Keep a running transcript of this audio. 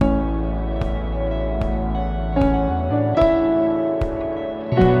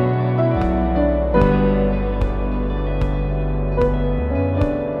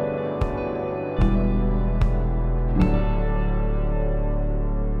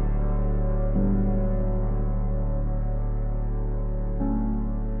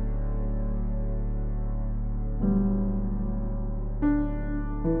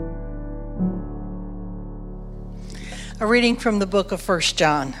reading from the book of 1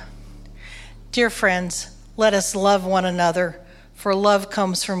 John. Dear friends, let us love one another, for love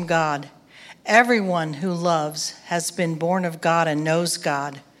comes from God. Everyone who loves has been born of God and knows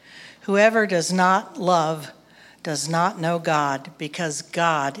God. Whoever does not love does not know God, because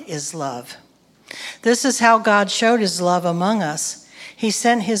God is love. This is how God showed his love among us. He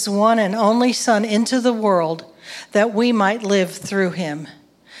sent his one and only Son into the world that we might live through him.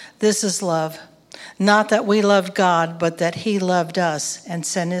 This is love. Not that we loved God, but that he loved us and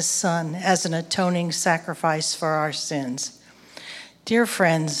sent his Son as an atoning sacrifice for our sins. Dear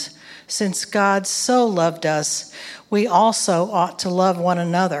friends, since God so loved us, we also ought to love one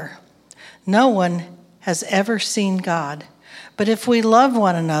another. No one has ever seen God, but if we love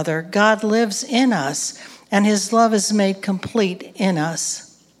one another, God lives in us, and his love is made complete in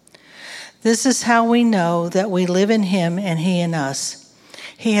us. This is how we know that we live in him and he in us.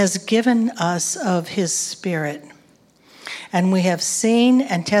 He has given us of his Spirit. And we have seen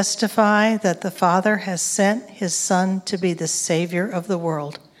and testify that the Father has sent his Son to be the Savior of the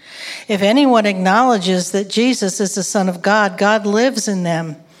world. If anyone acknowledges that Jesus is the Son of God, God lives in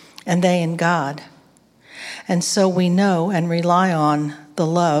them, and they in God. And so we know and rely on the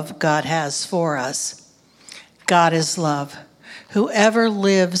love God has for us. God is love. Whoever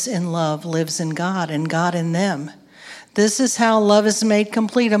lives in love lives in God, and God in them. This is how love is made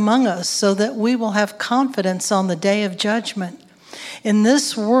complete among us, so that we will have confidence on the day of judgment. In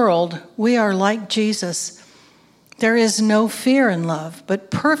this world, we are like Jesus. There is no fear in love,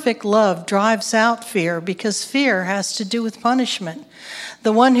 but perfect love drives out fear, because fear has to do with punishment.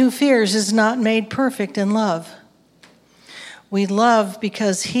 The one who fears is not made perfect in love. We love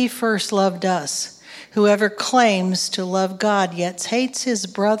because he first loved us. Whoever claims to love God yet hates his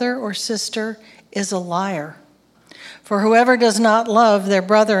brother or sister is a liar. For whoever does not love their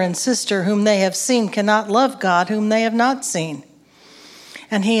brother and sister whom they have seen cannot love God whom they have not seen.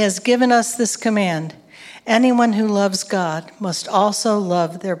 And he has given us this command: anyone who loves God must also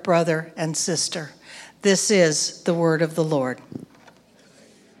love their brother and sister. This is the word of the Lord.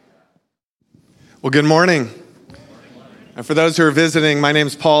 Well, good morning. And for those who are visiting, my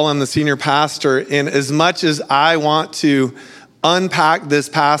name's Paul. I'm the senior pastor. And as much as I want to unpack this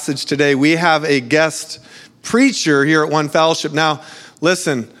passage today, we have a guest preacher here at One Fellowship. Now,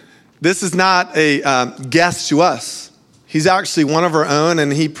 listen, this is not a guest to us. He's actually one of our own,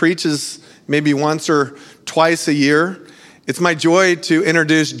 and he preaches maybe once or twice a year. It's my joy to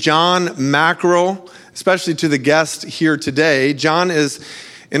introduce John Mackerel, especially to the guest here today. John is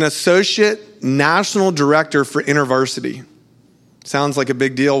an associate national director for InterVarsity. Sounds like a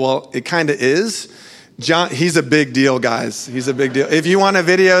big deal. Well, it kind of is. John, he's a big deal, guys. He's a big deal. If you want to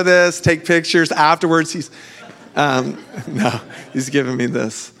video this, take pictures afterwards, he's giving me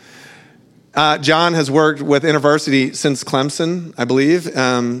this. John has worked with InterVarsity since Clemson, I believe.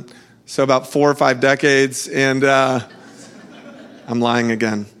 So about 4 or 5 decades, and I'm lying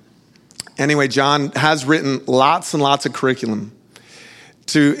again. Anyway, John has written lots and lots of curriculum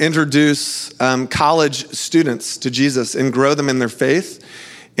to introduce college students to Jesus and grow them in their faith.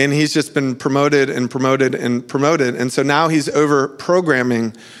 And he's just been promoted and promoted and promoted. And so now he's over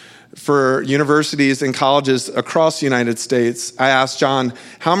programming for universities and colleges across the United States. I asked John,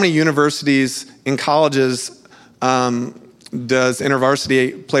 how many universities and colleges does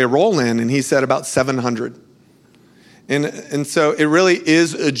InterVarsity play a role in? And he said about 700. And so it really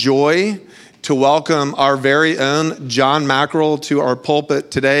is a joy to welcome our very own John Mackerel to our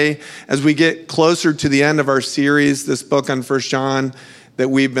pulpit today as we get closer to the end of our series, this book on 1 John, that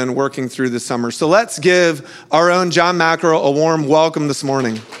we've been working through this summer. So let's give our own John Mackerel a warm welcome this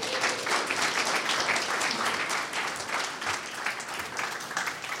morning.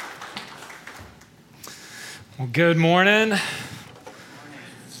 Well, good morning.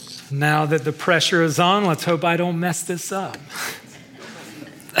 Now that the pressure is on, let's hope I don't mess this up.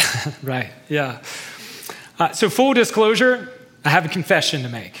 Right, yeah. So full disclosure, I have a confession to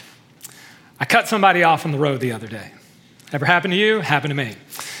make. I cut somebody off on the road the other day. Ever happened to you? Happened to me.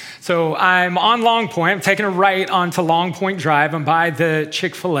 So I'm on Long Point. I'm taking a right onto Long Point Drive. I'm by the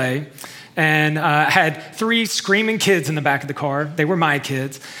Chick-fil-A. And I had 3 screaming kids in the back of the car. They were my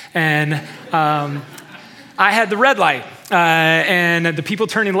kids. And I had the red light. And the people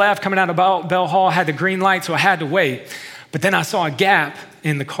turning left coming out of Bell Hall had the green light, so I had to wait. But then I saw a gap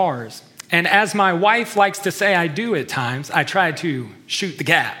in the cars. And as my wife likes to say I do at times, I tried to shoot the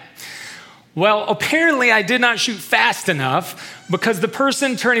gap. Well, apparently I did not shoot fast enough because the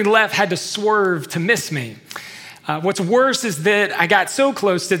person turning left had to swerve to miss me. What's worse is that I got so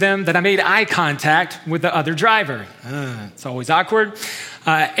close to them that I made eye contact with the other driver. It's always awkward.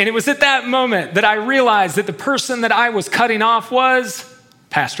 And it was at that moment that I realized that the person that I was cutting off was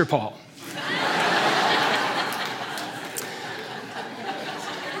Pastor Paul.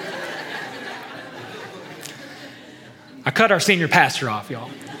 I cut our senior pastor off,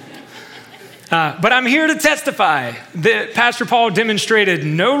 y'all. But I'm here to testify that Pastor Paul demonstrated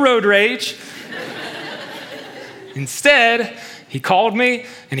no road rage. Instead, he called me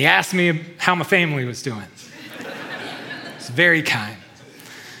and he asked me how my family was doing. It's very kind.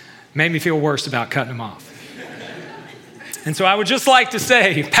 Made me feel worse about cutting him off. And so I would just like to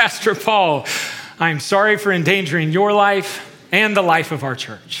say, Pastor Paul, I'm sorry for endangering your life and the life of our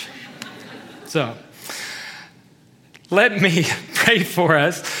church. So, let me pray for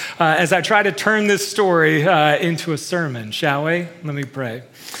us as I try to turn this story into a sermon, shall we? Let me pray.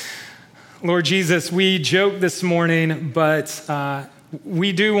 Lord Jesus, we joke this morning, but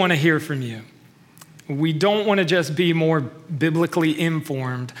we do want to hear from you. We don't want to just be more biblically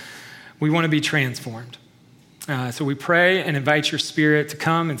informed. We want to be transformed. So we pray and invite your Spirit to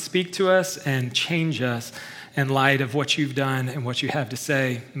come and speak to us and change us in light of what you've done and what you have to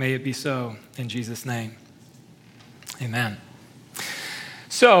say. May it be so in Jesus' name. Amen.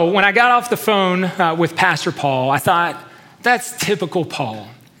 So when I got off the phone with Pastor Paul, I thought, that's typical Paul.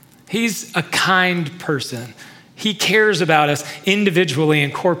 He's a kind person. He cares about us individually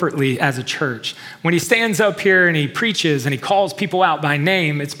and corporately as a church. When he stands up here and he preaches and he calls people out by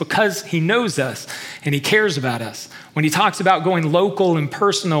name, it's because he knows us and he cares about us. When he talks about going local and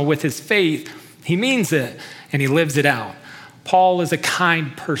personal with his faith, he means it and he lives it out. Paul is a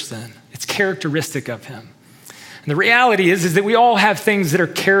kind person. It's characteristic of him. And the reality is that we all have things that are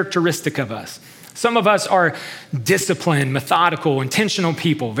characteristic of us. Some of us are disciplined, methodical, intentional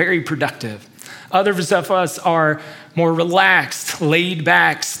people, very productive. Others of us are more relaxed, laid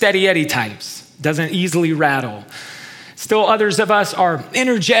back, steady Eddie types, doesn't easily rattle. Still others of us are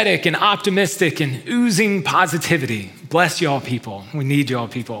energetic and optimistic and oozing positivity. Bless y'all people. We need y'all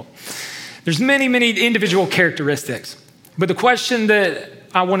people. There's many, many individual characteristics. But the question that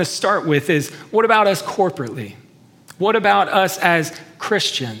I want to start with is, what about us corporately? What about us as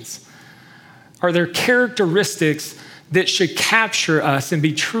Christians? Are there characteristics that should capture us and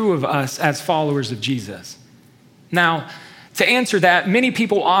be true of us as followers of Jesus? Now, to answer that, many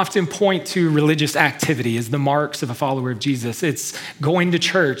people often point to religious activity as the marks of a follower of Jesus. It's going to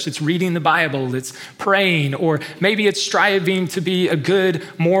church, it's reading the Bible, it's praying, or maybe it's striving to be a good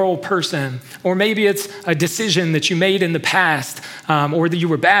moral person, or maybe it's a decision that you made in the past, or that you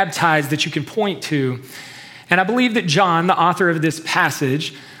were baptized that you can point to. And I believe that John, the author of this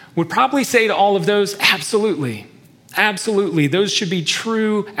passage, would probably say to all of those, absolutely. Absolutely, those should be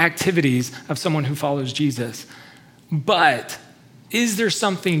true activities of someone who follows Jesus. But is there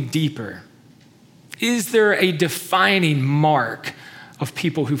something deeper? Is there a defining mark of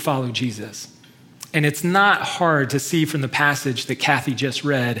people who follow Jesus? And it's not hard to see from the passage that Kathy just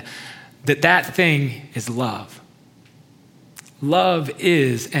read that that thing is love. Love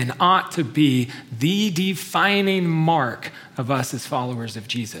is and ought to be the defining mark of us as followers of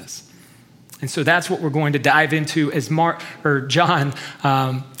Jesus. And so that's what we're going to dive into as John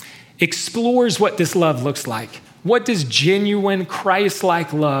explores what this love looks like. What does genuine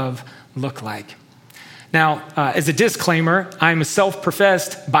Christ-like love look like? Now, as a disclaimer, I'm a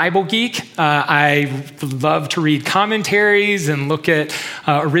self-professed Bible geek. I love to read commentaries and look at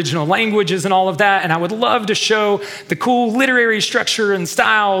original languages and all of that. And I would love to show the cool literary structure and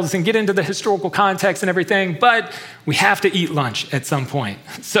styles and get into the historical context and everything. But we have to eat lunch at some point.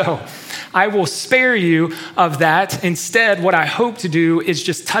 So I will spare you of that. Instead, what I hope to do is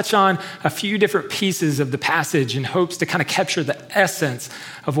just touch on a few different pieces of the passage in hopes to kind of capture the essence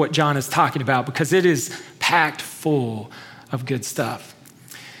of what John is talking about, because it is packed full of good stuff.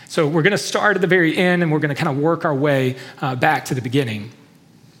 So we're going to start at the very end and we're going to kind of work our way back to the beginning.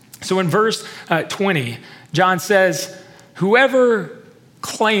 So in verse 20, John says, whoever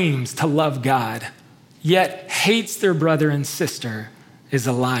claims to love God, yet hates their brother and sister is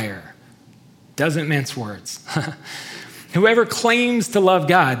a liar. Doesn't mince words. Whoever claims to love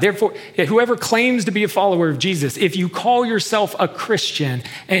God, therefore, whoever claims to be a follower of Jesus, if you call yourself a Christian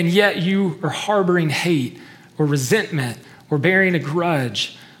and yet you are harboring hate or resentment or bearing a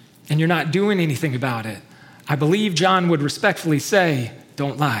grudge and you're not doing anything about it, I believe John would respectfully say,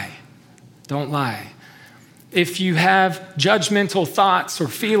 don't lie. Don't lie. If you have judgmental thoughts or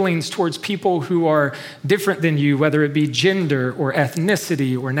feelings towards people who are different than you, whether it be gender or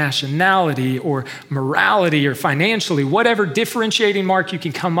ethnicity or nationality or morality or financially, whatever differentiating mark you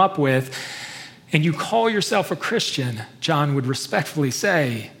can come up with, and you call yourself a Christian, John would respectfully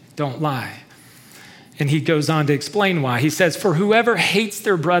say, don't lie. And he goes on to explain why. He says, for whoever hates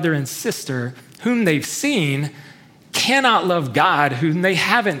their brother and sister whom they've seen cannot love God whom they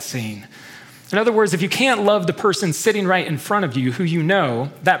haven't seen. In other words, if you can't love the person sitting right in front of you who you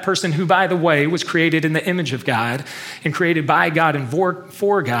know, that person who, by the way, was created in the image of God and created by God and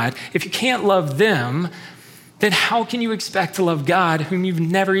for God, if you can't love them, then how can you expect to love God whom you've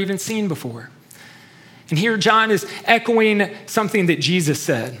never even seen before? And here John is echoing something that Jesus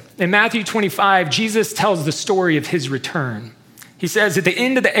said. In Matthew 25, Jesus tells the story of his return. He says, at the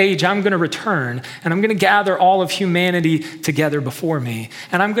end of the age, I'm going to return, and I'm going to gather all of humanity together before me.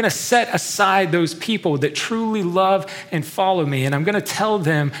 And I'm going to set aside those people that truly love and follow me. And I'm going to tell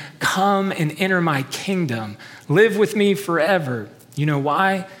them, come and enter my kingdom. Live with me forever. You know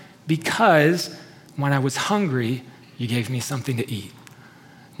why? Because when I was hungry, you gave me something to eat.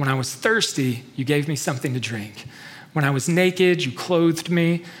 When I was thirsty, you gave me something to drink. When I was naked, you clothed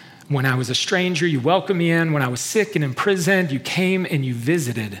me. When I was a stranger, you welcomed me in. When I was sick and imprisoned, you came and you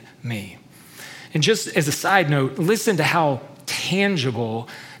visited me. And just as a side note, listen to how tangible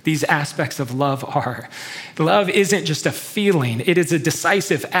these aspects of love are. Love isn't just a feeling. It is a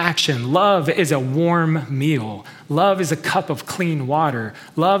decisive action. Love is a warm meal. Love is a cup of clean water.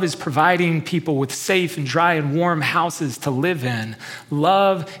 Love is providing people with safe and dry and warm houses to live in.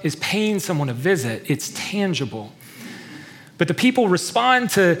 Love is paying someone a visit. It's tangible. But the people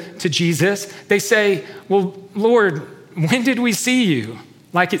respond to Jesus. They say, well, Lord, when did we see you?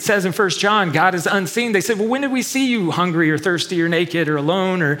 Like it says in 1 John, God is unseen. They said, well, when did we see you hungry or thirsty or naked or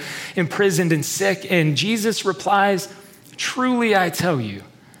alone or imprisoned and sick? And Jesus replies, truly I tell you,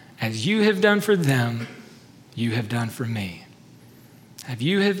 as you have done for them, you have done for me. As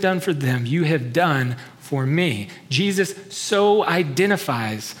you have done for them, you have done for me. Jesus so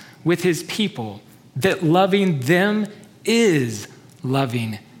identifies with his people that loving them is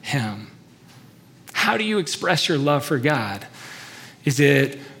loving him. How do you express your love for God? Is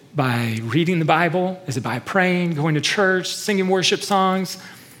it by reading the Bible? Is it by praying, going to church, singing worship songs?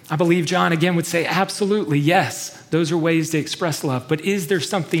 I believe John again would say, absolutely, yes, those are ways to express love. But is there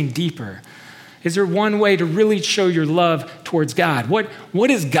something deeper? Is there one way to really show your love towards God?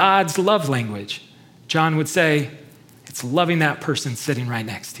 What is God's love language? John would say, it's loving that person sitting right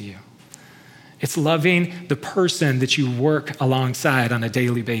next to you. It's loving the person that you work alongside on a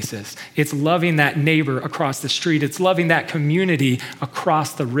daily basis. It's loving that neighbor across the street. It's loving that community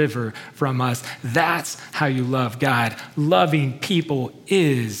across the river from us. That's how you love God. Loving people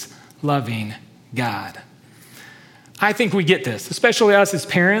is loving God. I think we get this, especially us as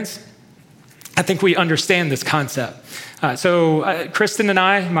parents. I think we understand this concept. Kristen and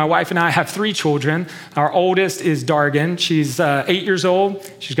I, my wife and I, have 3 children. Our oldest is Dargan. She's 8 years old.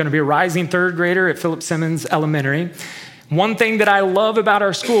 She's going to be a rising 3rd grader at Philip Simmons Elementary. One thing that I love about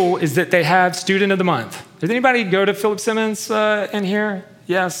our school is that they have Student of the Month. Does anybody go to Philip Simmons in here?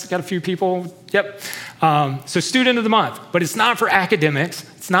 Yes, got a few people. Yep. So Student of the Month, but it's not for academics.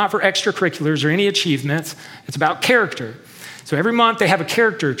 It's not for extracurriculars or any achievements. It's about character. So every month they have a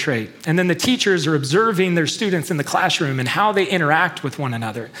character trait, and then the teachers are observing their students in the classroom and how they interact with one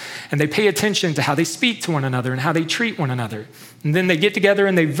another. And they pay attention to how they speak to one another and how they treat one another. And then they get together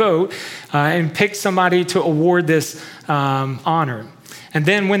and they vote and pick somebody to award this honor. And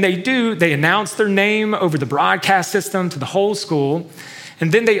then when they do, they announce their name over the broadcast system to the whole school.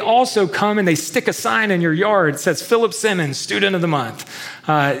 And then they also come and they stick a sign in your yard that says Philip Simmons, Student of the Month.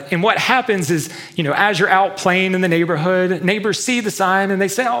 And what happens is, as you're out playing in the neighborhood, neighbors see the sign and they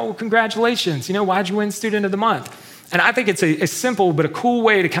say, oh, congratulations. Why'd you win Student of the Month? And I think it's a simple but a cool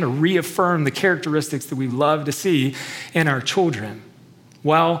way to kind of reaffirm the characteristics that we love to see in our children.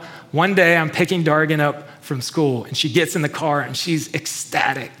 Well, one day I'm picking Dargan up from school and she gets in the car and she's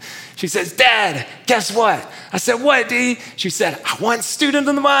ecstatic. She says, Dad, guess what? I said, what, D? She said, I won Student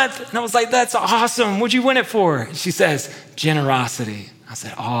of the Month. And I was like, that's awesome. What'd you win it for? And she says, generosity. I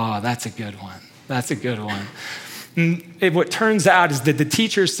said, oh, that's a good one. That's a good one. And what turns out is that the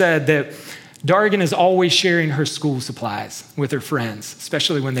teacher said that Dargan is always sharing her school supplies with her friends,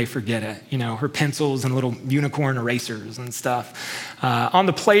 especially when they forget it. Her pencils and little unicorn erasers and stuff. On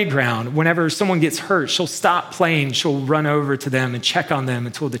the playground, whenever someone gets hurt, she'll stop playing. She'll run over to them and check on them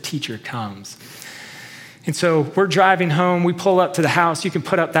until the teacher comes. And so we're driving home. We pull up to the house. You can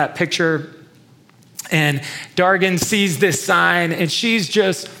put up that picture. And Dargan sees this sign, and she's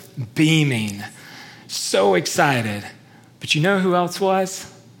just beaming, so excited. But you know who else was?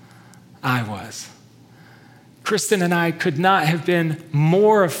 I was. Kristen and I could not have been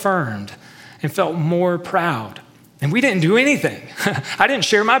more affirmed and felt more proud And we didn't do anything. I didn't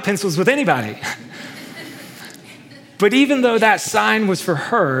share my pencils with anybody. But even though that sign was for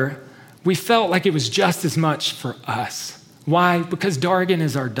her, we felt like it was just as much for us. Why? Because Dargan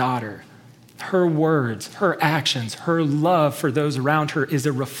is our daughter. Her words, her actions, her love for those around her is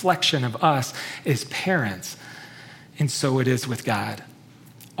a reflection of us as parents. And so it is with God.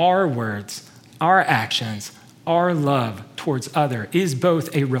 Our words, our actions, our love towards others is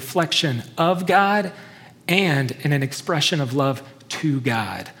both a reflection of God and an expression of love to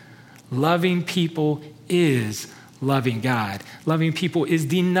God. Loving people is loving God. Loving people is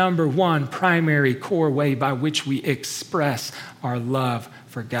the number one primary core way by which we express our love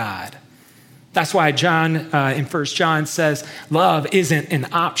for God. That's why John in 1 John says love isn't an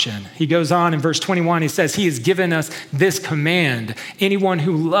option. He goes on in verse 21, he says, he has given us this command. Anyone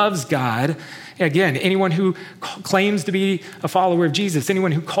who loves God, again, anyone who claims to be a follower of Jesus,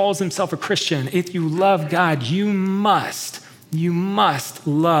 anyone who calls himself a Christian, if you love God, you must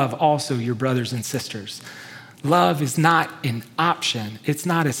love also your brothers and sisters. Love is not an option. It's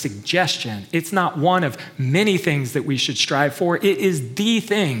not a suggestion. It's not one of many things that we should strive for. It is the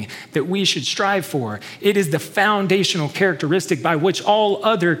thing that we should strive for. It is the foundational characteristic by which all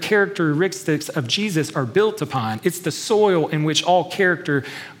other characteristics of Jesus are built upon. It's the soil in which all character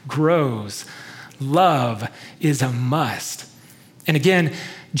grows. Love is a must. And again,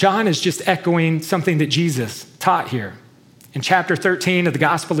 John is just echoing something that Jesus taught here. In chapter 13 of the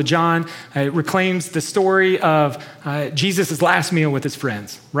Gospel of John, it reclaims the story of Jesus' last meal with his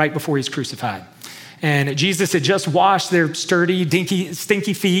friends right before he's crucified. And Jesus had just washed their sturdy,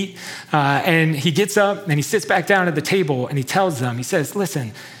 stinky feet, and he gets up and he sits back down at the table and he tells them, he says,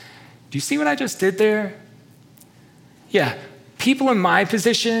 listen, do you see what I just did there? Yeah, people in my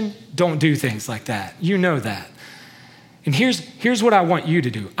position don't do things like that. You know that. And here's what I want you to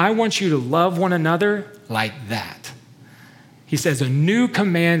do. I want you to love one another like that. He says, a new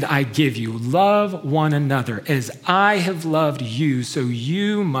command I give you, love one another. As I have loved you, so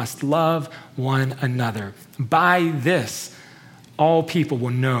you must love one another. By this, all people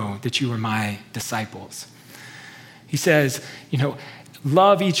will know that you are my disciples. He says,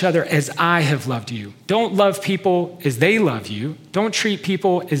 love each other as I have loved you. Don't love people as they love you. Don't treat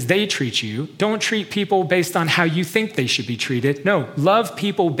people as they treat you. Don't treat people based on how you think they should be treated. No, love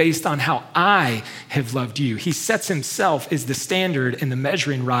people based on how I have loved you. He sets himself as the standard and the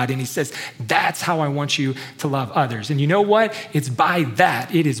measuring rod, and he says, that's how I want you to love others. And you know what? It's by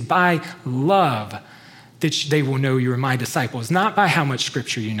that. It is by love that they will know you are my disciples, not by how much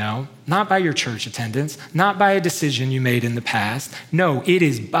scripture you know, not by your church attendance, not by a decision you made in the past. No, it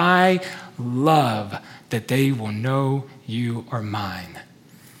is by love that they will know you are mine.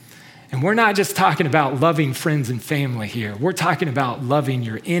 And we're not just talking about loving friends and family here. We're talking about loving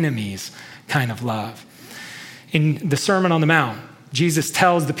your enemies kind of love. In the Sermon on the Mount, Jesus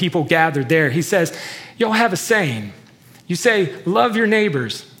tells the people gathered there, he says, y'all have a saying. You say, love your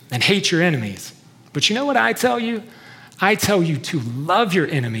neighbors and hate your enemies. But you know what I tell you? I tell you to love your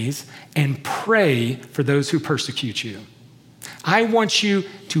enemies and pray for those who persecute you. I want you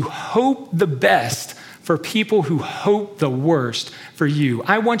to hope the best for people who hope the worst for you.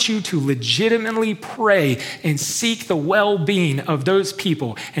 I want you to legitimately pray and seek the well-being of those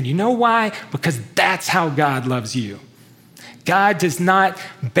people. And you know why? Because that's how God loves you. God does not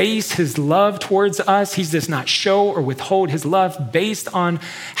base his love towards us. He does not show or withhold his love based on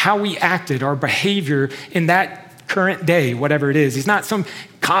how we acted, our behavior in that current day, whatever it is. He's not some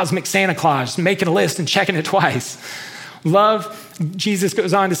cosmic Santa Claus making a list and checking it twice. Love, Jesus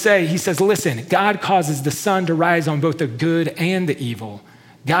goes on to say, he says, listen, God causes the sun to rise on both the good and the evil.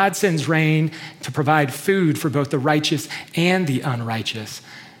 God sends rain to provide food for both the righteous and the unrighteous.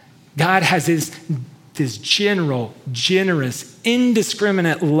 God has this general, generous,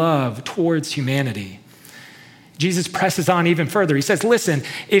 indiscriminate love towards humanity. Jesus presses on even further. He says, listen,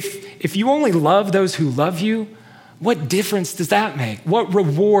 if you only love those who love you, what difference does that make? What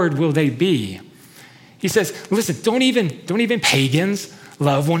reward will they be? He says, listen, don't even pagans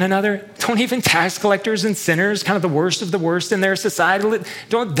love one another. Don't even tax collectors and sinners, kind of the worst of the worst in their society,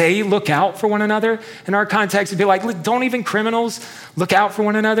 don't they look out for one another? In our context, it'd be like, don't even criminals look out for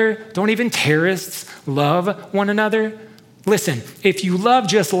one another? Don't even terrorists love one another? Listen, if you love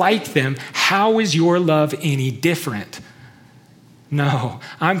just like them, how is your love any different? No,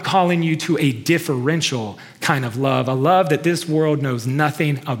 I'm calling you to a differential kind of love, a love that this world knows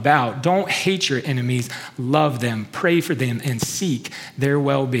nothing about. Don't hate your enemies, love them, pray for them, and seek their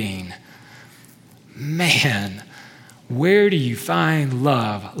well-being. Man, where do you find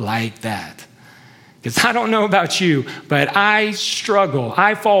love like that? Because I don't know about you, but I struggle.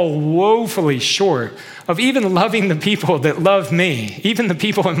 I fall woefully short of even loving the people that love me, even the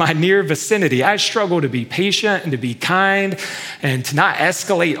people in my near vicinity. I struggle to be patient and to be kind and to not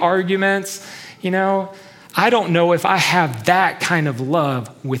escalate arguments. I don't know if I have that kind of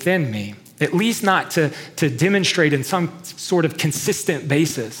love within me, at least not to demonstrate in some sort of consistent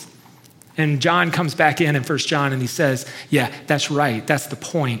basis. And John comes back in 1 John and he says, yeah, that's right. That's the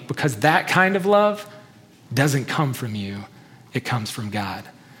point. Because that kind of love doesn't come from you. It comes from God.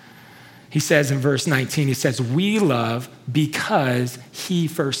 He says in verse 19, he says, we love because he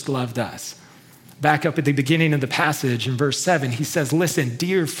first loved us. Back up at the beginning of the passage in verse 7, he says, listen,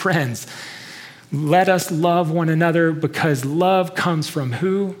 dear friends, let us love one another because love comes from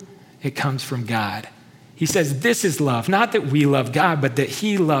who? It comes from God. He says, this is love, not that we love God, but that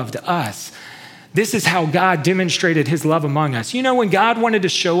he loved us. This is how God demonstrated his love among us. When God wanted to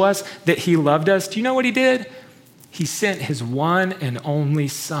show us that he loved us, do you know what he did? He sent his one and only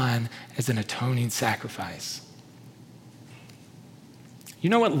son as an atoning sacrifice. You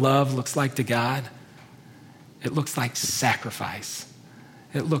know what love looks like to God? It looks like sacrifice.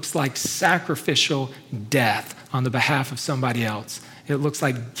 It looks like sacrificial death on the behalf of somebody else. It looks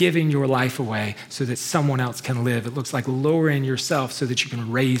like giving your life away so that someone else can live. It looks like lowering yourself so that you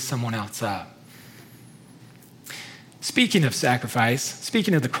can raise someone else up. Speaking of sacrifice,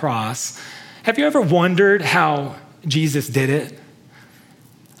 speaking of the cross, have you ever wondered how Jesus did it?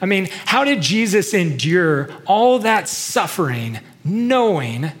 I mean, how did Jesus endure all that suffering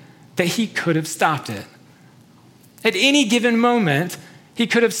knowing that he could have stopped it? At any given moment, he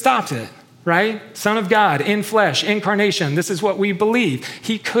could have stopped it, right? Son of God, in flesh, incarnation. This is what we believe.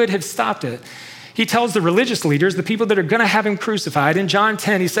 He could have stopped it. He tells the religious leaders, the people that are going to have him crucified, in John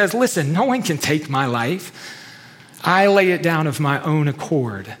 10, he says, listen, no one can take my life. I lay it down of my own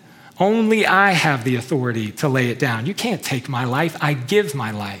accord. Only I have the authority to lay it down. You can't take my life. I give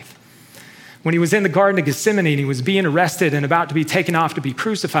my life. When he was in the Garden of Gethsemane and he was being arrested and about to be taken off to be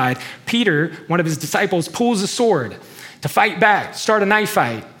crucified, Peter, one of his disciples, pulls a sword to fight back, start a knife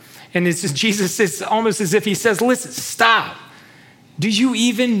fight. And Jesus is almost as if he says, listen, stop. Do you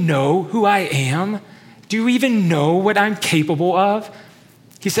even know who I am? Do you even know what I'm capable of?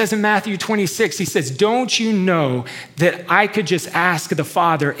 He says in Matthew 26, he says, don't you know that I could just ask the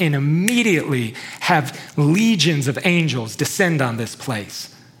Father and immediately have legions of angels descend on this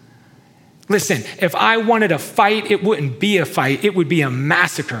place? Listen, if I wanted a fight, it wouldn't be a fight. It would be a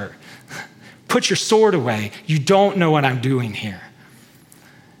massacre. Put your sword away. You don't know what I'm doing here.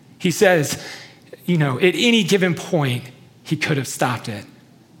 He says, at any given point, he could have stopped it.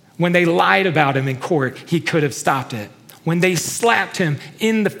 When they lied about him in court, he could have stopped it. When they slapped him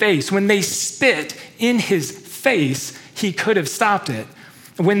in the face, when they spit in his face, he could have stopped it.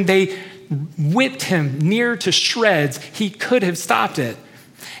 When they whipped him near to shreds, he could have stopped it.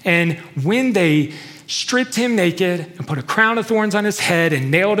 And when they stripped him naked and put a crown of thorns on his head and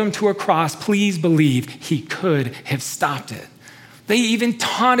nailed him to a cross, please believe he could have stopped it. They even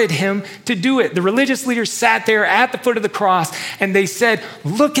taunted him to do it. The religious leaders sat there at the foot of the cross and they said,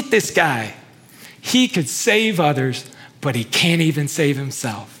 look at this guy. He could save others, but he can't even save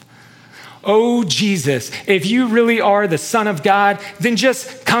himself. Oh, Jesus, if you really are the Son of God, then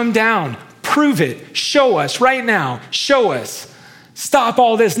just come down, prove it, show us right now, show us. Stop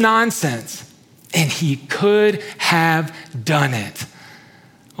all this nonsense. And he could have done it.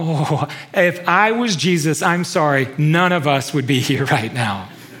 Oh, if I was Jesus, I'm sorry, none of us would be here right now.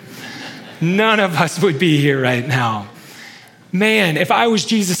 None of us would be here right now. Man, if I was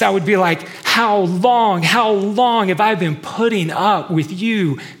Jesus, I would be like, how long have I been putting up with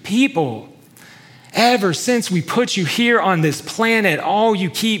you people? Ever since we put you here on this planet, all you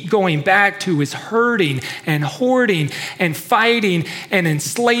keep going back to is hurting and hoarding and fighting and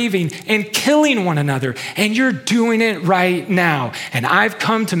enslaving and killing one another. And you're doing it right now. And I've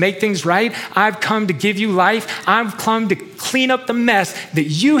come to make things right. I've come to give you life. I've come to clean up the mess that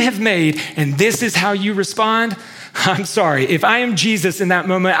you have made. And this is how you respond? I'm sorry. If I am Jesus in that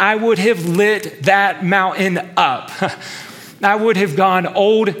moment, I would have lit that mountain up. I would have gone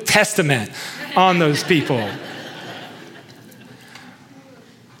Old Testament on those people.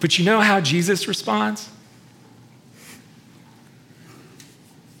 But you know how Jesus responds?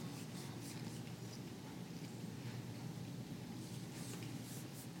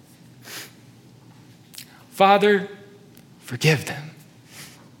 Father, forgive them.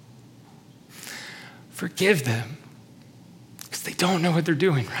 Forgive them, because they don't know what they're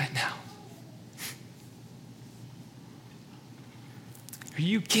doing right now. Are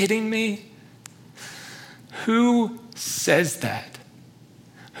you kidding me? Who says that?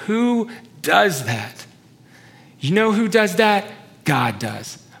 Who does that? You know who does that? God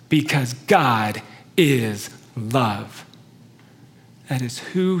does, because God is love. That is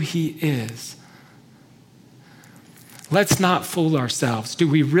who he is. Let's not fool ourselves. Do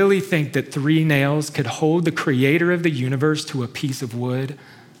we really think that 3 nails could hold the creator of the universe to a piece of wood?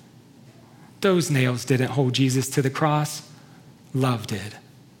 Those nails didn't hold Jesus to the cross. Love did.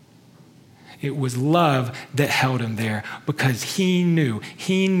 It was love that held him there because he knew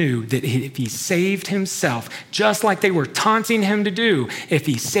that if he saved himself, just like they were taunting him to do, if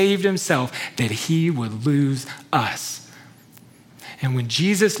he saved himself, that he would lose us. And when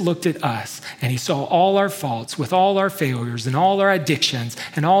Jesus looked at us and he saw all our faults with all our failures and all our addictions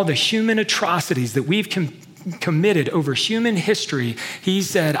and all the human atrocities that we've committed over human history, he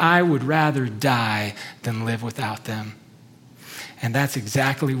said, I would rather die than live without them. And that's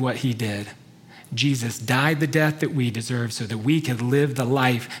exactly what he did. Jesus died the death that we deserve so that we could live the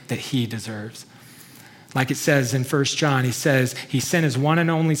life that he deserves. Like it says in 1 John, he says, he sent his one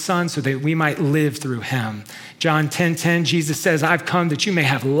and only son so that we might live through him. John 10:10, Jesus says, I've come that you may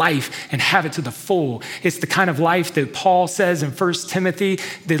have life and have it to the full. It's the kind of life that Paul says in 1 Timothy,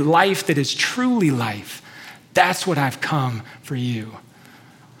 the life that is truly life. That's what I've come for you.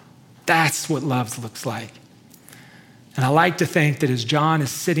 That's what love looks like. And I like to think that as John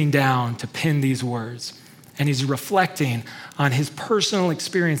is sitting down to pen these words, and he's reflecting on his personal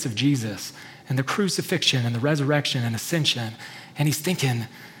experience of Jesus and the crucifixion and the resurrection and ascension, and he's thinking,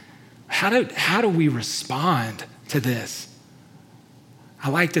 how do we respond to this? I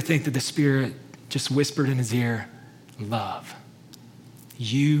like to think that the Spirit just whispered in his ear, love.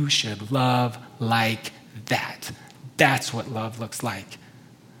 You should love like that. That's what love looks like.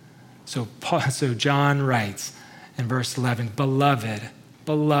 So John writes, in verse 11,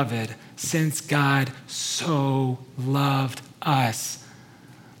 beloved, since God so loved us,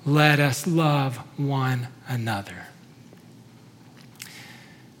 let us love one another.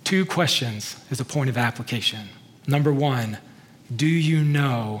 2 questions as a point of application. Number 1, do you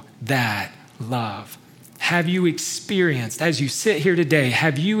know that love? Have you experienced, as you sit here today,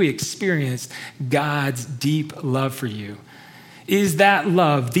 have you experienced God's deep love for you? Is that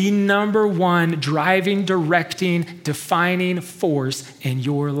love the number 1 driving, directing, defining force in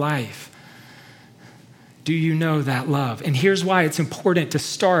your life? Do you know that love? And here's why it's important to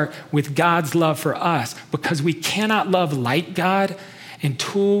start with God's love for us, because we cannot love like God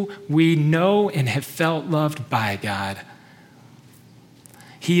until we know and have felt loved by God.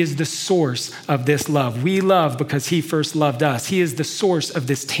 He is the source of this love. We love because he first loved us. He is the source of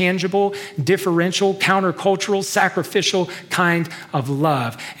this tangible, differential, countercultural, sacrificial kind of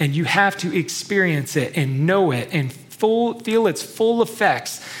love. And you have to experience it and know it and feel its full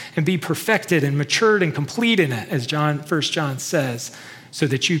effects and be perfected and matured and complete in it, as 1 John says, so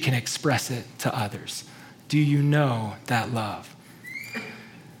that you can express it to others. Do you know that love?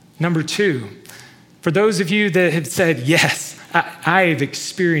 Number 2, for those of you that have said, yes, I have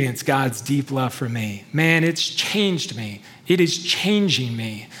experienced God's deep love for me. Man, it's changed me. It is changing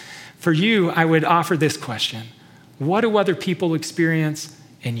me. For you, I would offer this question. What do other people experience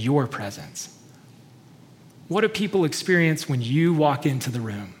in your presence? What do people experience when you walk into the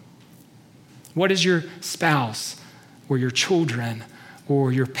room? What does your spouse or your children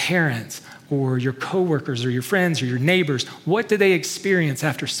or your parents or your coworkers or your friends or your neighbors, what do they experience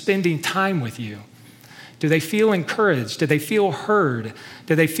after spending time with you? Do they feel encouraged? Do they feel heard?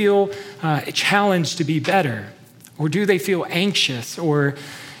 Do they feel challenged to be better? Or do they feel anxious or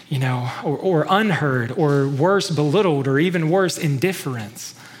unheard, or worse, belittled, or even worse,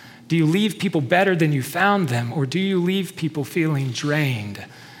 indifference? Do you leave people better than you found them, or do you leave people feeling drained?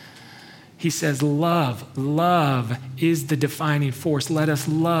 He says, love is the defining force. Let us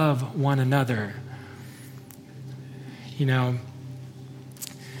love one another.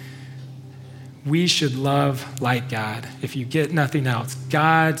 We should love like God. If you get nothing else,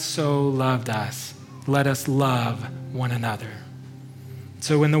 God so loved us. Let us love one another.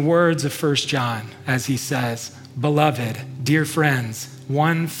 So in the words of 1 John, as he says, beloved, dear friends,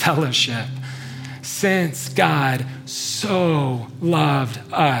 one fellowship, since God so loved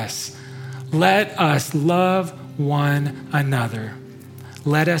us, let us love one another.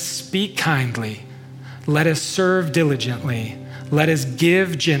 Let us speak kindly. Let us serve diligently. Let us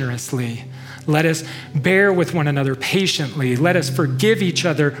give generously. Let us bear with one another patiently. Let us forgive each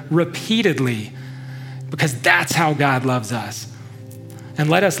other repeatedly, because that's how God loves us. And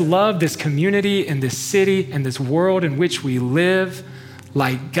let us love this community and this city and this world in which we live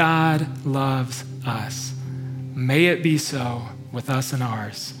like God loves us. May it be so with us and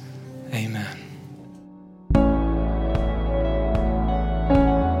ours. Amen.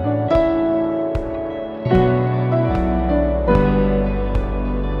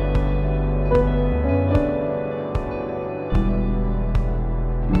 you.